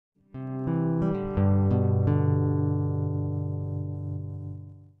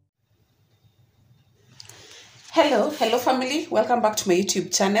Hello family, welcome back to my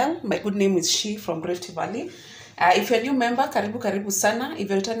YouTube channel. My good name is She from Rift Valley. If you're a new member, karibu sana. If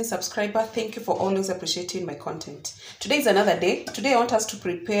you're a returning subscriber, thank you for always appreciating my content. Today is another day. Today I want us to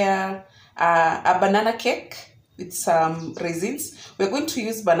prepare a banana cake with some raisins. We're going to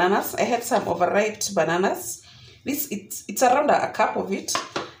use bananas. I had some overripe bananas. It's around a cup of it.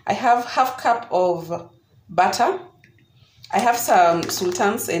 I have half cup of butter. I have some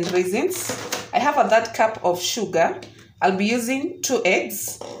sultans and raisins. I have a third cup of sugar. I'll be using 2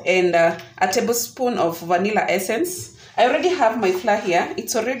 eggs and a tablespoon of vanilla essence. I already have my flour here.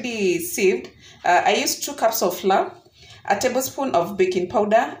 It's already sieved. I used 2 cups of flour, a tablespoon of baking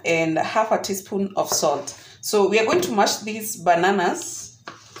powder, and half a teaspoon of salt. So we are going to mash these bananas.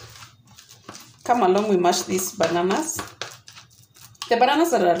 Come along, we mash these bananas. The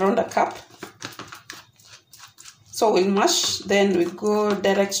bananas are around a cup. So we'll mash, then we go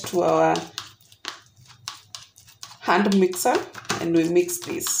direct to our hand mixer and we mix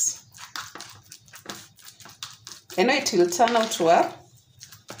this. I know it will turn out well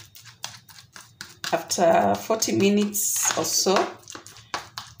after 40 minutes or so.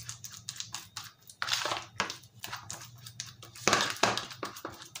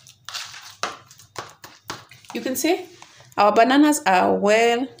 You can see our bananas are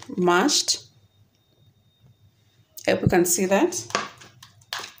well mashed. I hope you can see that.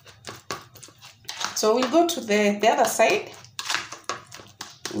 So we'll go to the other side.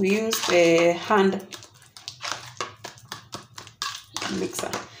 We use the hand mixer.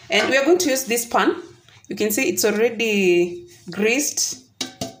 And we are going to use this pan. You can see it's already greased.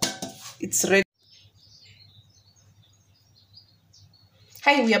 It's ready.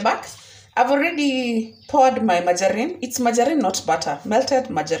 Hi, we are back. I've already poured my margarine. It's margarine, not butter.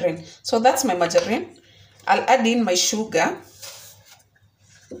 Melted margarine. So that's my margarine. I'll add in my sugar.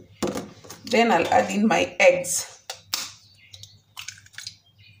 Then I'll add in my eggs.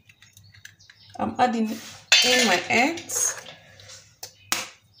 I'm adding in my eggs.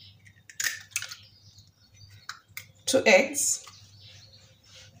 2 eggs.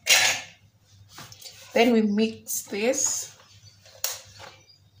 Then we mix this.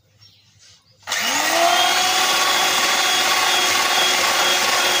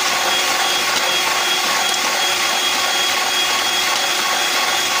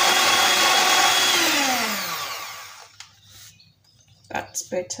 That's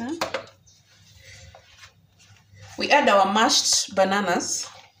better. We add our mashed bananas.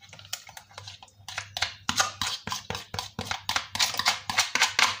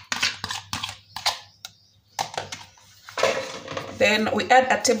 Then we add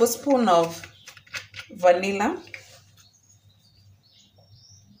a tablespoon of vanilla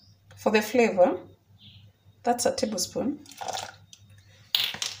for the flavor. That's a tablespoon.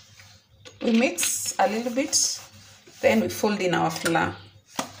 We mix a little bit. Then we fold in our flour.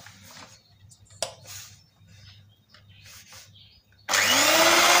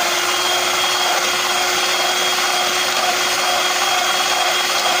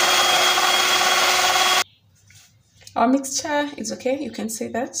 Our mixture is okay, you can see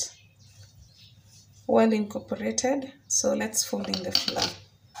that. Well incorporated. So let's fold in the flour.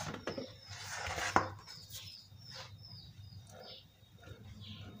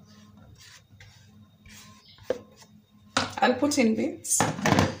 I'll put in bits,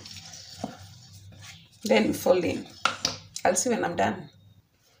 then we fold in. I'll see when I'm done.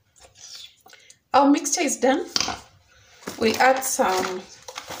 Our mixture is done. We'll add some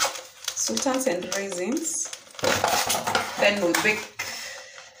sultans and raisins. Then we'll bake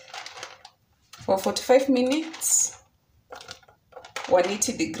for 45 minutes,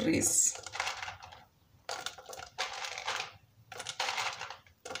 180 degrees.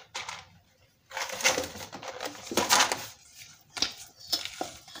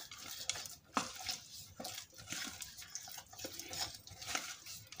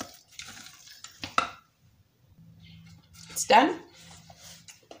 It's done.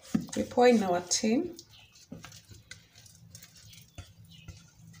 We pour in our tin.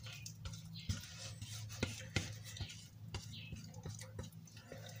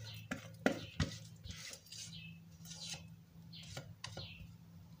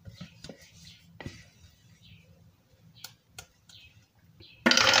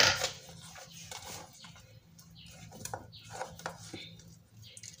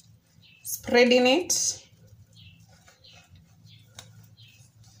 Spreading it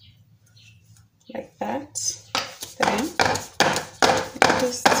like that. Then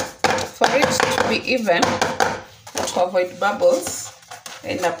just for it to be even, to avoid bubbles,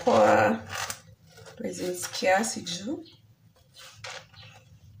 and I pour raisins kiasi juu.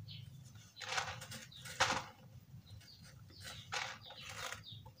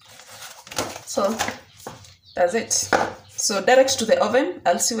 So that's it. So direct to the oven.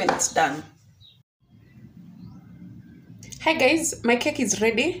 I'll see when it's done. Hi guys, my cake is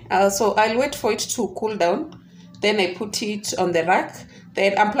ready. So I'll wait for it to cool down. Then I put it on the rack.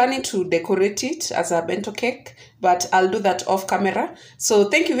 Then I'm planning to decorate it as a bento cake, but I'll do that off camera. So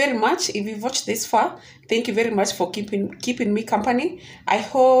thank you very much. If you've watched this far, thank you very much for keeping me company. I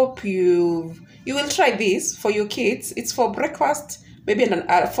hope you will try this for your kids. It's for breakfast, maybe an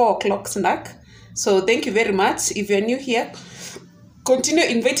 4 o'clock snack. So thank you very much. If you're new here, continue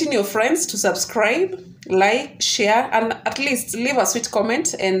inviting your friends to subscribe, like, share, and at least leave a sweet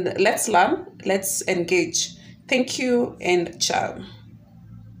comment, and let's learn, let's engage. Thank you and ciao.